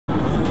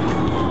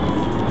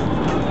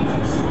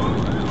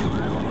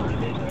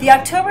The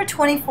October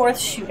 24th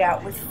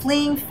shootout with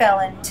fleeing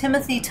felon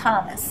Timothy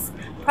Thomas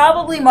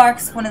probably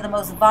marks one of the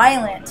most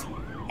violent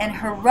and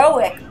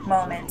heroic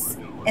moments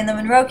in the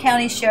Monroe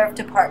County Sheriff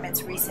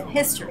Department's recent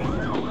history.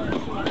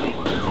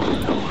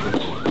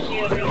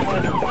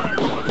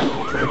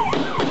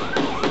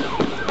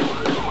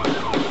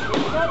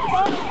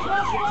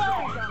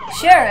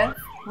 Sheriff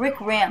Rick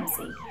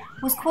Ramsey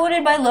was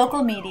quoted by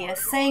local media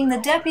saying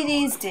the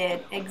deputies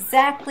did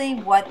exactly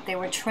what they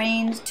were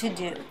trained to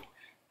do.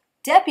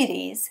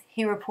 Deputies,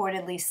 he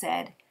reportedly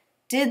said,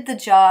 did the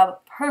job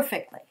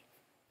perfectly.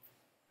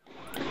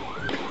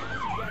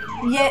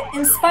 Yet,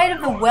 in spite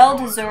of the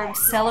well-deserved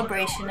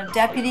celebration of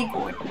Deputy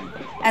Gordon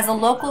as a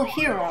local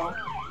hero,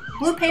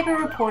 Blue Paper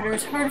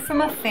reporters heard from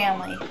a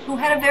family who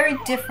had a very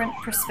different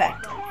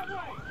perspective.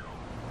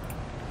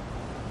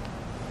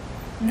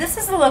 This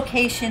is the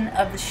location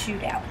of the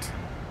shootout.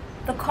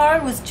 The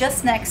car was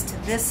just next to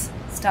this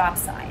stop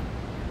sign.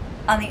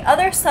 On the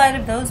other side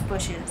of those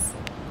bushes,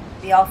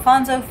 the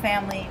Alfonso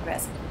family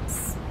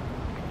residence.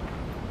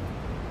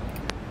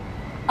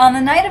 On the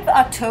night of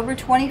October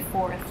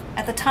 24th,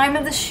 at the time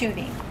of the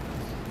shooting,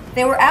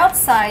 they were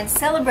outside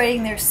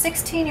celebrating their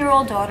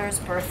 16-year-old daughter's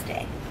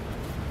birthday.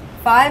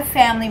 5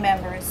 family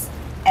members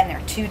and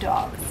their 2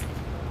 dogs.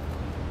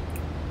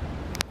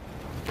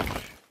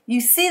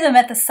 You see them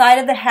at the side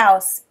of the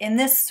house in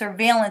this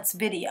surveillance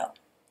video.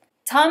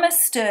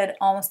 Thomas stood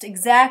almost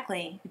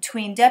exactly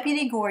between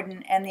Deputy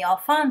Gordon and the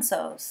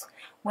Alfonsos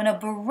when a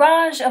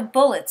barrage of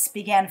bullets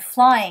began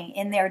flying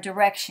in their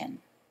direction.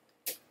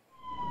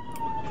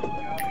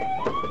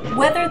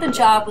 Whether the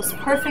job was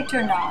perfect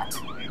or not,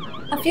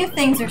 a few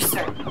things are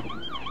certain.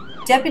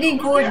 Deputy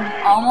Gordon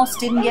almost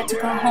didn't get to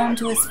go home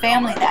to his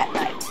family that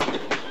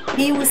night.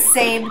 He was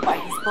saved by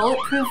his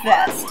bulletproof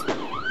vest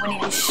when he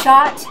was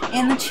shot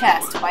in the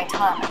chest by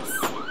Thomas.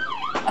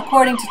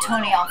 According to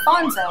Tony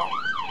Alfonso,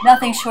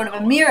 nothing short of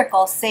a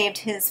miracle saved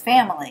his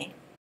family.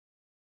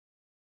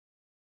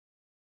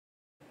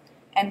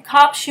 And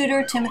cop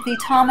shooter Timothy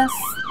Thomas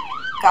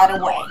got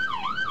away.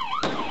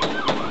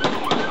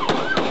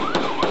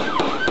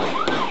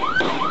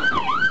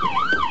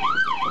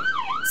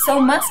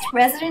 So must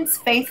residents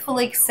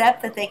faithfully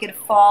accept that they could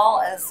fall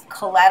as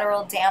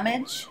collateral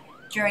damage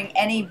during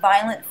any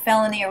violent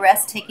felony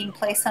arrest taking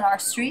place on our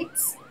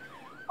streets?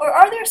 Or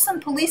are there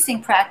some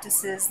policing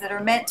practices that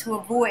are meant to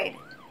avoid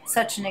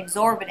such an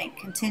exorbitant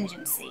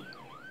contingency?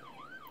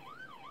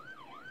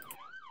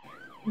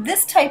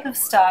 This type of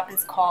stop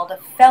is called a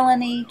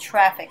felony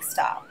traffic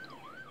stop.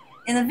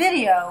 In the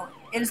video,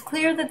 it is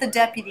clear that the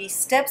deputy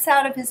steps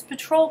out of his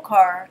patrol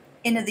car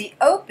into the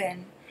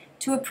open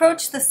to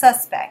approach the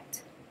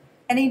suspect,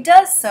 and he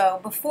does so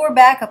before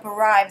backup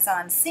arrives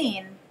on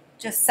scene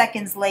just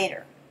seconds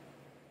later.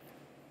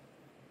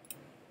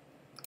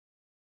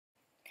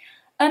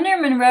 Under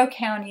Monroe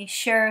County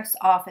Sheriff's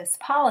Office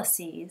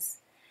policies,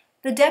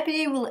 the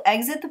deputy will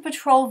exit the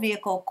patrol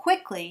vehicle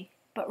quickly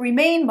but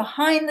remain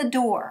behind the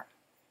door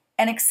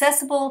and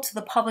accessible to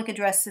the public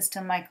address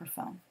system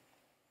microphone.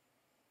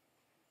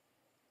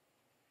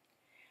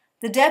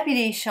 The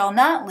deputy shall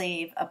not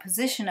leave a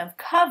position of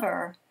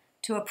cover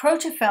to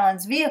approach a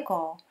felon's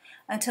vehicle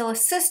until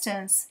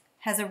assistance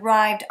has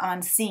arrived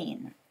on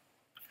scene.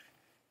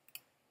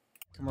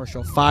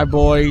 Commercial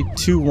 5boy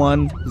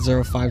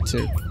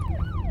 21052.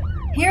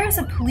 Here is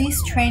a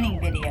police training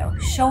video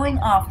showing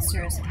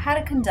officers how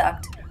to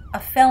conduct a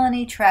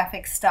felony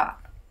traffic stop.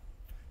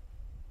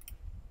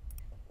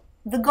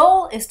 The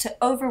goal is to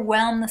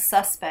overwhelm the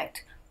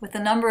suspect with a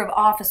number of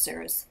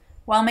officers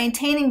while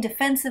maintaining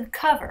defensive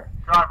cover,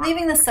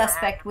 leaving the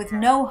suspect with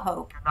no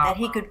hope that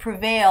he could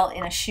prevail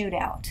in a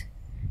shootout.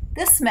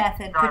 This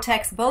method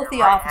protects both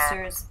the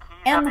officers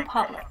and the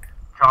public.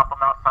 Drop them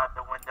outside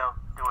the window.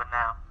 Do it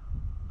now.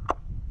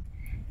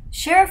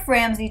 Sheriff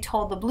Ramsey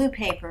told the Blue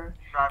Paper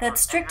that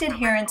strict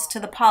adherence to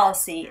the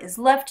policy is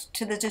left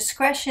to the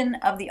discretion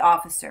of the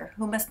officer,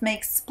 who must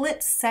make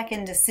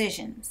split-second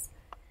decisions.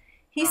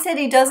 He said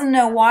he doesn't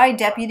know why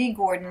Deputy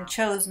Gordon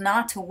chose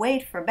not to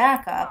wait for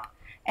backup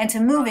and to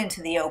move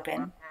into the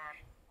open.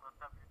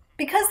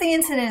 Because the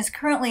incident is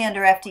currently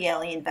under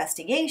FDLE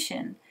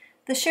investigation,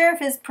 the sheriff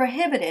is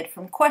prohibited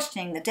from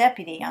questioning the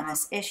deputy on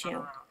this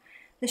issue.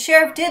 The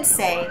sheriff did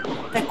say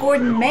that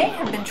Gordon may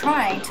have been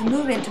trying to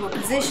move into a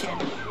position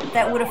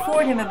that would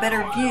afford him a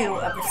better view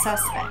of the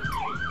suspect.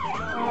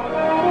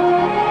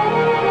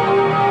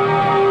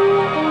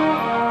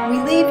 We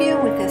leave you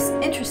with this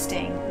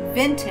interesting,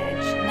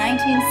 vintage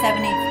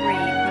 1973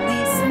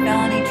 police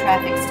felony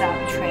traffic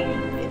stop training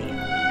video.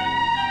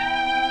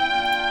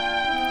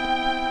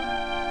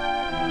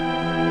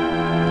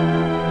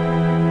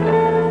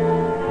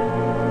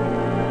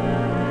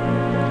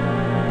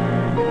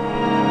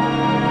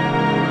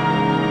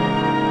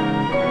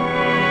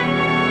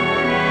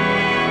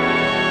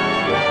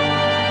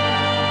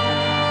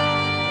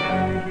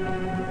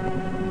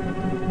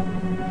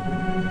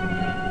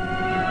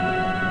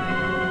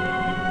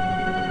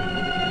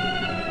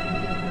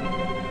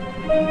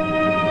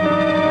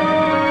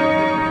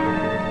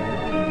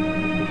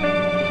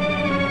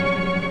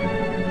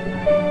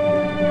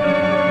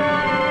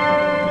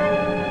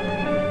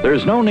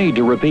 There's no need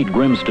to repeat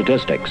grim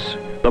statistics.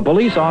 The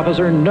police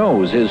officer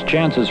knows his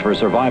chances for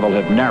survival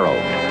have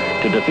narrowed.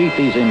 To defeat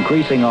these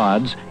increasing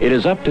odds, it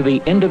is up to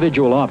the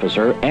individual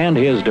officer and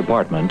his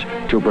department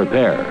to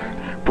prepare.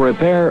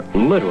 Prepare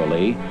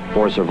literally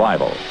for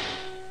survival.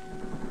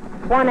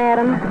 1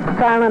 Adam,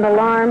 silent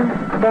alarm,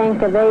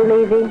 bank of A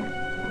Levy,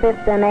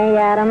 5th and A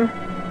Adam.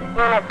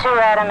 Unit 2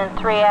 Adam and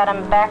 3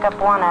 Adam, backup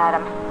 1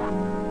 Adam.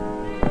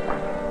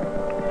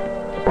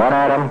 1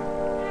 Adam,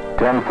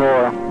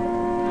 10-4.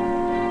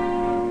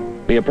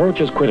 The approach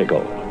is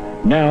critical.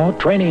 Now,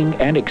 training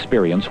and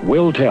experience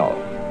will tell.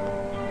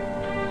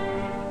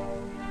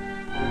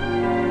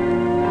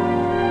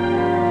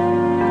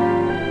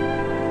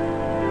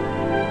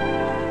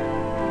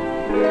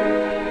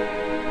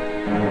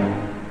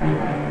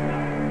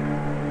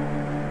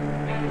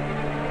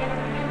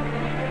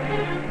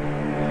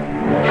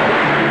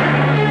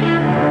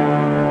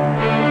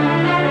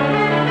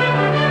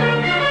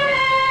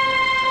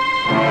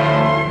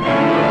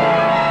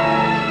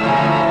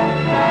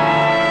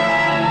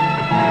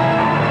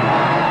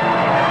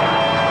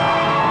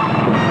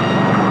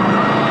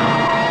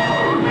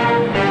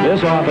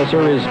 This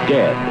officer is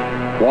dead.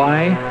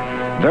 Why?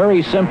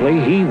 Very simply,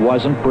 he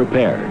wasn't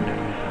prepared.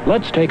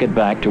 Let's take it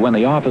back to when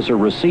the officer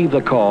received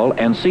the call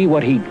and see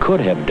what he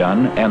could have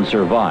done and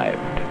survived. 1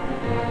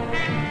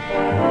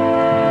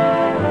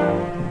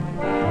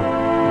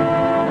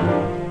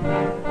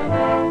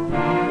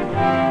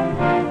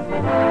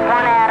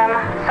 Adam,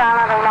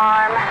 silent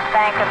alarm,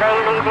 bank of A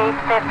Levy,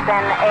 5th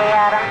and A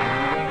Adam.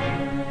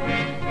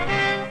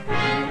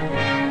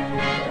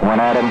 1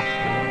 Adam.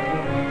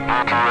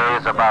 ETA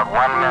is about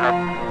 1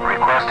 minute.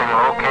 Requesting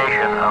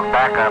location of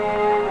backup.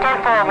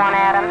 10-4, 1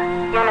 Adam.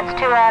 Units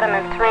 2 Adam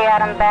and 3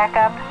 Adam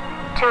backup.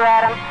 2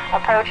 Adam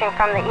approaching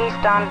from the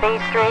east on B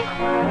Street.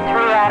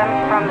 3 Adam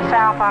from the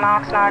south on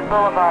Oxnard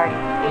Boulevard.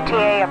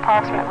 ETA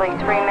approximately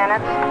 3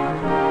 minutes.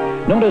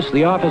 Notice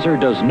the officer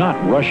does not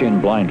rush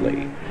in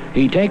blindly.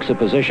 He takes a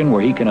position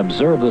where he can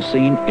observe the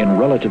scene in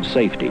relative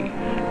safety.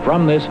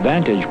 From this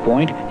vantage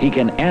point, he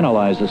can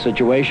analyze the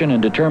situation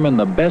and determine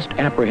the best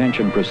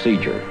apprehension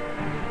procedure.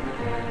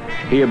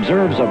 He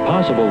observes a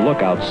possible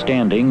lookout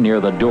standing near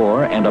the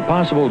door and a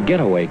possible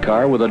getaway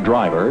car with a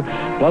driver,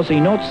 plus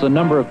he notes the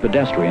number of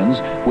pedestrians,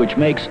 which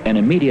makes an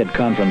immediate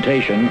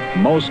confrontation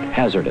most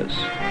hazardous.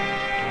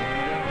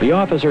 The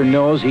officer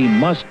knows he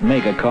must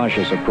make a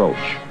cautious approach.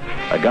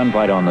 A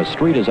gunfight on the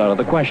street is out of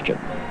the question.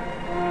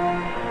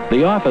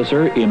 The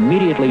officer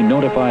immediately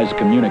notifies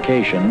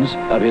communications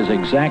of his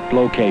exact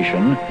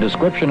location,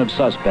 description of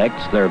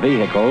suspects, their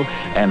vehicle,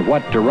 and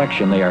what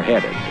direction they are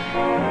headed.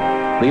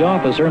 The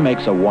officer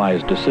makes a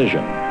wise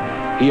decision.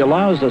 He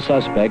allows the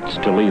suspects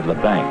to leave the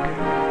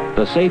bank.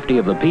 The safety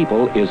of the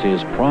people is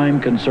his prime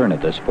concern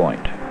at this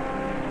point.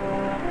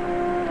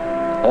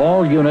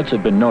 All units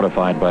have been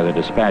notified by the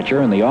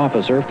dispatcher, and the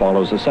officer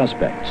follows the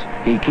suspects.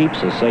 He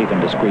keeps a safe and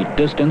discreet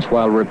distance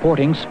while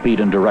reporting speed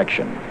and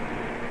direction.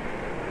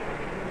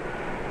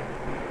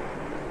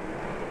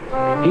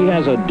 He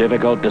has a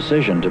difficult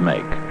decision to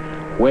make.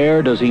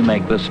 Where does he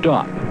make the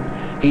stop?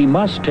 He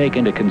must take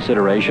into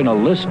consideration a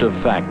list of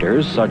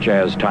factors such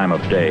as time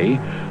of day,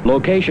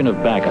 location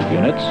of backup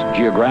units,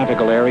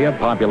 geographical area,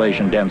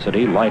 population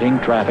density, lighting,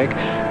 traffic,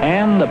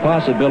 and the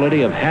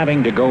possibility of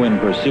having to go in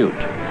pursuit.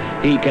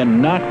 He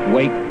cannot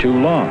wait too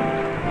long.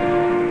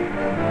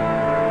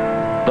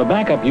 The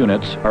backup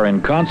units are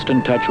in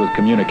constant touch with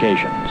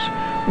communications.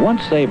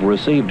 Once they've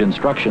received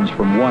instructions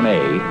from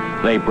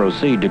 1A, they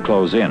proceed to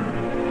close in.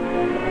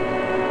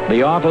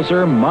 The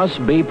officer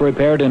must be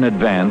prepared in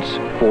advance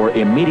for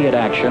immediate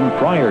action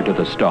prior to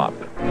the stop.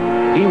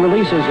 He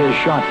releases his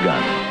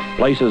shotgun,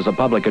 places the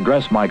public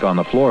address mic on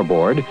the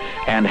floorboard,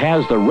 and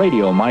has the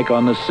radio mic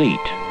on the seat.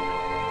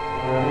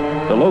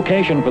 The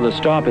location for the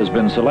stop has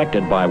been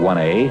selected by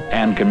 1A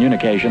and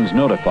communications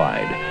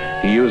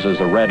notified. He uses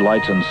the red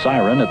lights and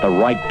siren at the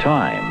right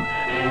time.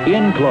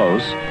 In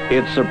close,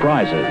 it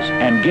surprises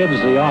and gives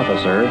the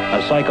officer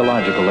a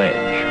psychological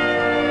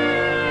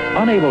edge.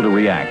 Unable to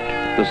react,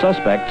 the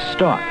suspects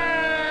stop.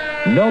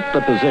 Note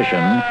the position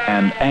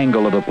and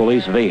angle of the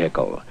police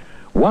vehicle.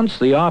 Once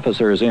the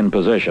officer is in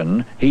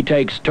position, he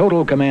takes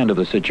total command of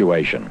the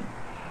situation.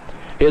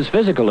 His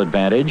physical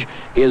advantage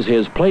is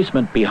his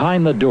placement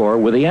behind the door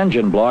with the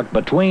engine block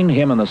between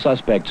him and the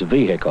suspect's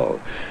vehicle.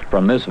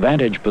 From this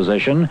vantage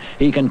position,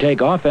 he can take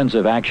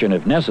offensive action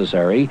if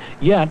necessary,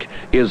 yet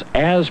is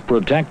as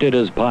protected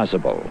as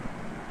possible.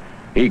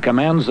 He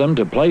commands them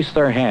to place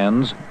their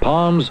hands,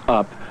 palms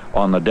up,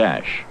 on the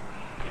dash.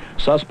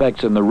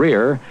 Suspects in the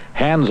rear,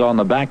 hands on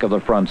the back of the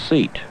front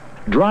seat.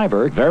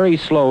 Driver very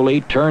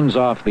slowly turns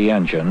off the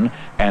engine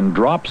and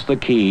drops the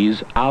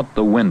keys out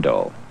the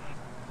window.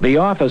 The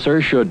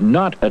officer should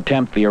not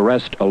attempt the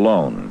arrest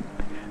alone.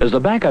 As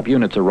the backup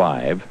units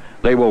arrive,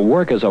 they will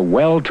work as a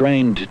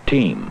well-trained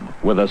team,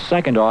 with a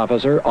second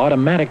officer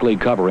automatically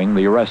covering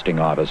the arresting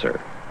officer.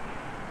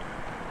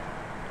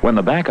 When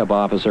the backup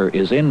officer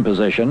is in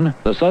position,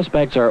 the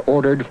suspects are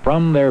ordered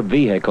from their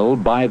vehicle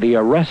by the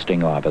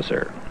arresting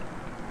officer.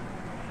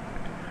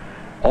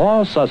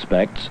 All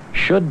suspects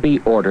should be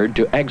ordered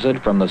to exit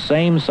from the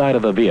same side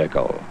of the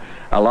vehicle,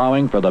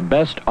 allowing for the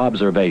best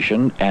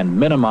observation and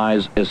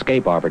minimize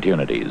escape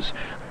opportunities.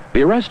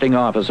 The arresting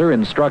officer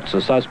instructs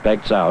the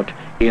suspects out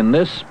in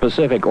this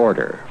specific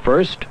order.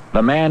 First,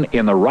 the man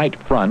in the right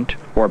front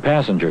or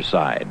passenger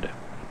side.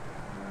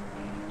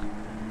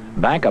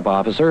 Backup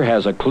officer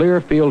has a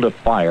clear field of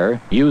fire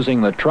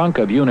using the trunk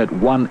of Unit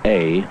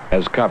 1A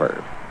as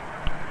cover.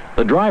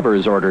 The driver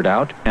is ordered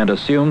out and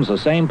assumes the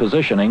same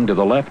positioning to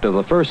the left of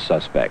the first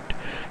suspect.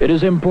 It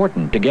is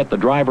important to get the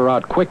driver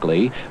out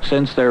quickly,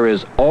 since there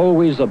is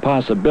always a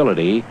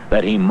possibility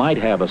that he might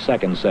have a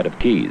second set of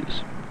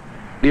keys.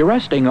 The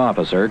arresting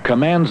officer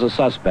commands the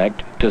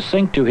suspect to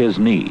sink to his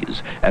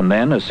knees and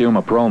then assume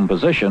a prone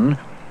position.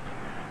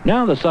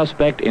 Now the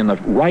suspect in the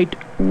right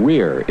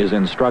rear is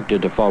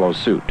instructed to follow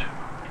suit.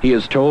 He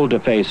is told to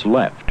face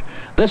left.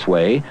 This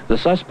way, the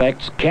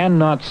suspects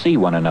cannot see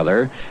one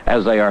another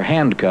as they are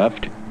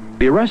handcuffed.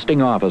 The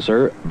arresting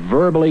officer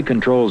verbally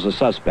controls the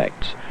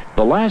suspects.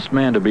 The last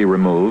man to be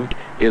removed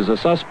is the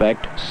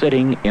suspect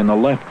sitting in the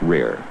left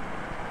rear.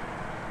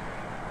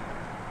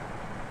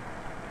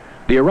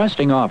 The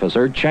arresting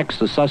officer checks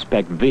the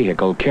suspect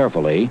vehicle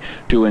carefully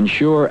to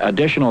ensure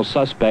additional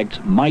suspects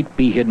might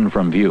be hidden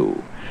from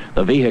view.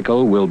 The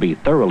vehicle will be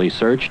thoroughly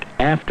searched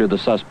after the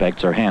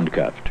suspects are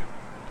handcuffed.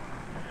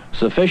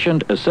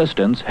 Sufficient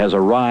assistance has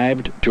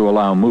arrived to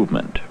allow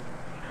movement.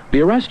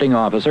 The arresting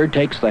officer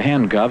takes the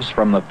handcuffs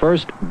from the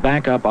first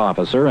backup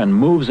officer and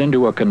moves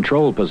into a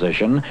control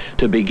position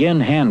to begin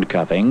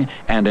handcuffing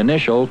and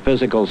initial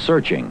physical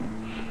searching.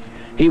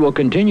 He will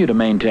continue to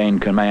maintain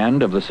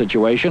command of the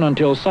situation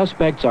until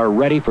suspects are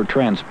ready for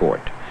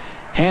transport.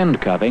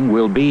 Handcuffing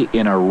will be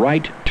in a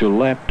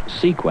right-to-left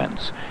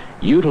sequence.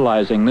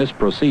 Utilizing this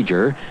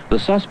procedure, the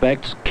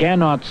suspects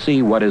cannot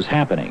see what is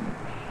happening.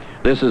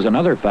 This is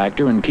another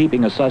factor in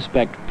keeping a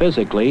suspect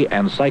physically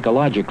and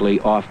psychologically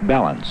off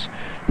balance.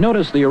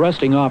 Notice the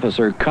arresting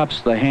officer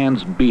cuffs the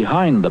hands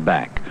behind the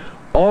back.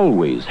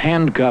 Always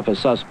handcuff a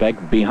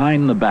suspect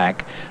behind the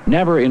back,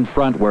 never in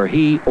front where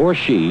he or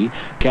she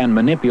can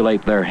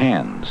manipulate their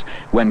hands.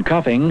 When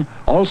cuffing,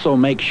 also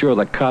make sure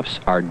the cuffs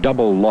are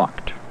double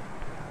locked.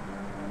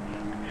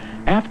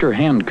 After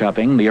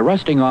handcuffing, the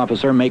arresting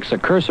officer makes a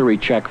cursory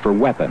check for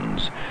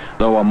weapons.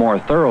 Though a more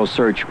thorough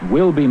search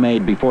will be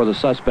made before the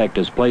suspect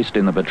is placed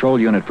in the patrol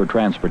unit for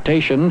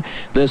transportation,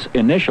 this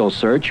initial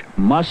search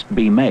must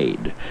be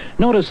made.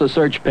 Notice the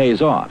search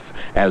pays off,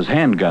 as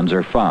handguns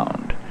are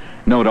found.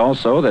 Note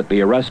also that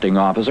the arresting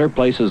officer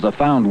places the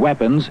found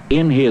weapons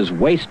in his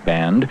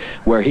waistband,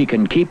 where he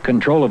can keep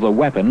control of the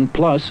weapon,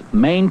 plus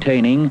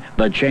maintaining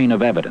the chain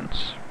of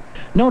evidence.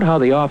 Note how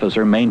the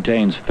officer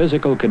maintains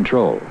physical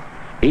control.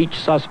 Each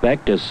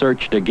suspect is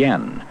searched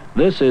again.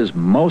 This is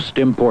most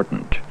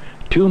important.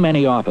 Too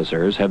many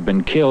officers have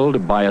been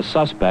killed by a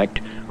suspect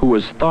who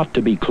was thought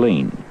to be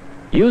clean.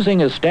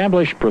 Using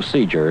established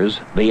procedures,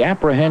 the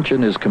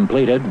apprehension is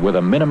completed with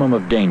a minimum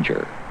of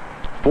danger.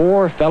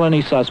 4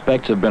 felony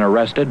suspects have been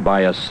arrested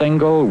by a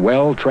single,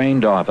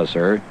 well-trained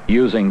officer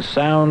using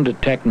sound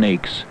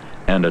techniques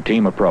and a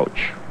team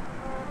approach.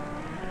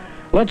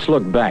 Let's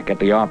look back at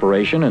the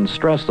operation and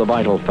stress the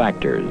vital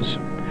factors.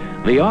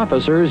 The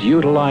officers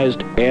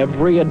utilized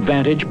every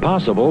advantage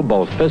possible,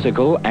 both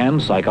physical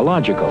and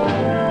psychological.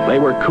 They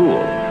were cool.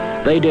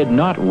 They did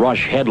not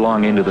rush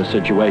headlong into the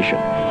situation.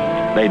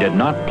 They did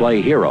not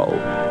play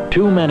hero.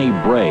 Too many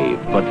brave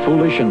but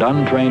foolish and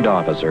untrained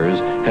officers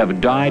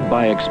have died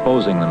by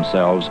exposing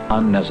themselves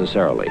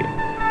unnecessarily.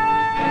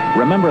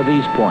 Remember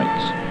these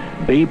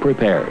points. Be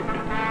prepared.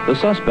 The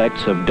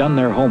suspects have done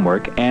their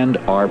homework and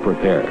are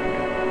prepared.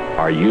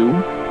 Are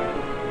you?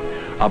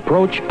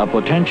 Approach a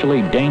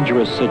potentially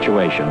dangerous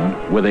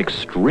situation with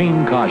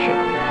extreme caution.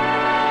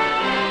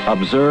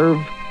 Observe,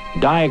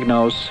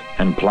 diagnose,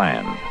 and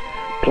plan.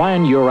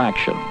 Plan your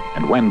action,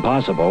 and when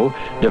possible,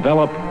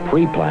 develop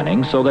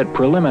pre-planning so that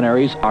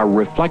preliminaries are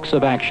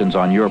reflexive actions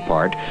on your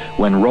part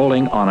when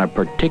rolling on a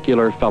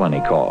particular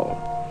felony call.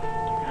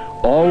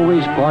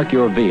 Always park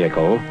your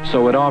vehicle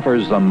so it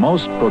offers the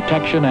most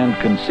protection and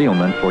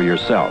concealment for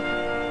yourself.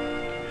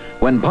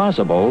 When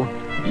possible,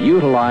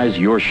 utilize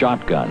your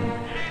shotgun.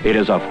 It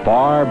is a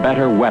far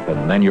better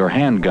weapon than your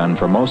handgun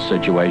for most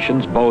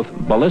situations, both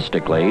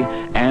ballistically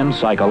and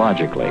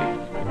psychologically.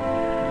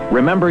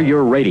 Remember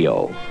your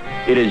radio.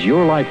 It is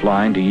your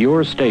lifeline to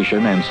your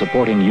station and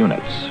supporting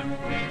units.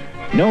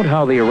 Note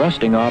how the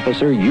arresting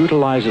officer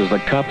utilizes the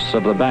cuffs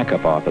of the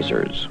backup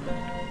officers.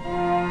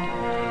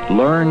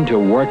 Learn to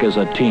work as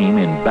a team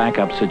in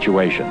backup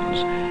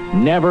situations.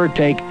 Never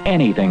take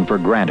anything for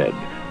granted.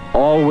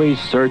 Always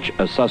search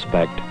a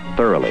suspect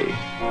thoroughly.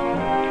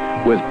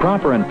 With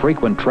proper and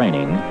frequent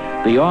training,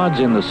 the odds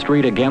in the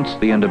street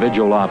against the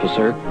individual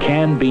officer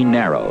can be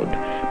narrowed,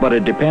 but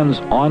it depends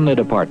on the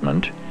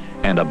department,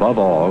 and above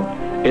all,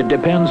 it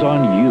depends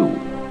on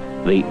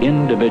you, the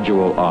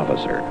individual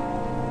officer.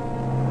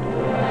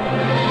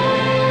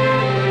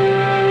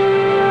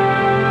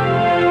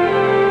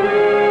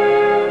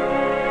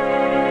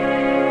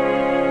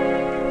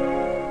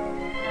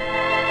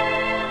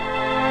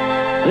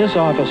 This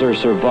officer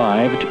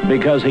survived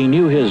because he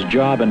knew his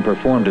job and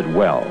performed it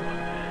well.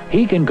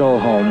 He can go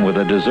home with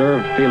a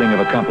deserved feeling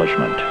of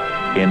accomplishment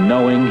in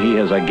knowing he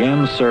has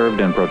again served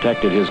and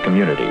protected his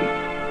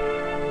community.